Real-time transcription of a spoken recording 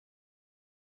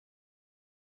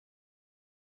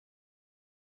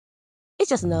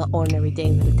just another ordinary day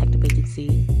in the detective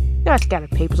agency. There are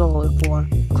scattered papers all over the floor.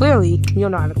 Clearly, we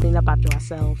don't know how to clean up after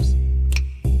ourselves.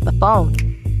 The phone.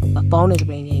 The phone is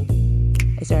ringing.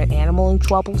 Is there an animal in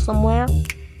trouble somewhere?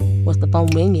 Was the phone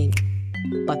ringing?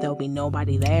 But there'll be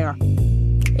nobody there.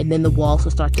 And then the walls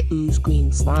will start to ooze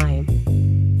green slime.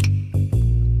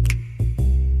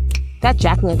 That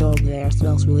jack-o'-lantern over there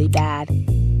smells really bad.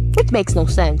 Which makes no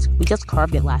sense, we just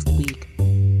carved it last week.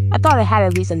 I thought I had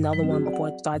at least another one before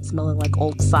it started smelling like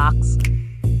old socks.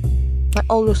 My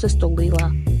older sister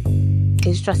Leela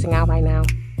is stressing out right now.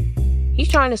 He's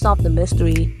trying to solve the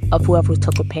mystery of whoever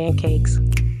took her pancakes.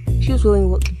 She was really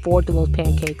looking forward to those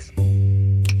pancakes.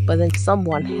 But then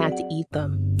someone had to eat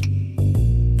them.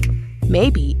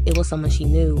 Maybe it was someone she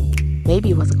knew.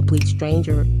 Maybe it was a complete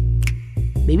stranger.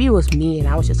 Maybe it was me and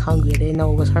I was just hungry and didn't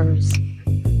know it was hers.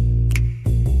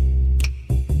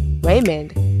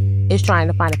 Raymond is trying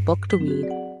to find a book to read,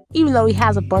 even though he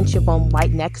has a bunch of them right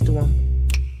next to him.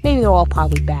 Maybe they're all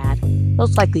probably bad.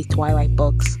 Most likely Twilight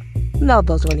books. None of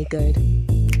those are any good.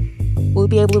 Will he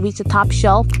be able to reach the top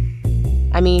shelf?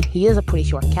 I mean, he is a pretty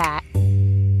short cat.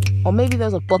 Or maybe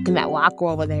there's a book in that locker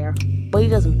over there, but he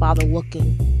doesn't bother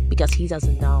looking because he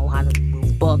doesn't know how to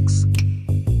move books.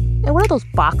 And what are those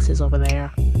boxes over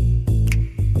there?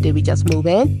 Did we just move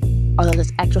in? Are those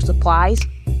just extra supplies?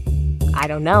 I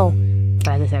don't know,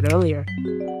 but as I said earlier,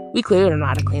 we clearly don't know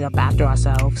how to clean up after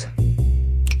ourselves.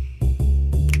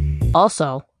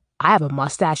 Also, I have a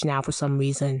mustache now for some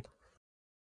reason.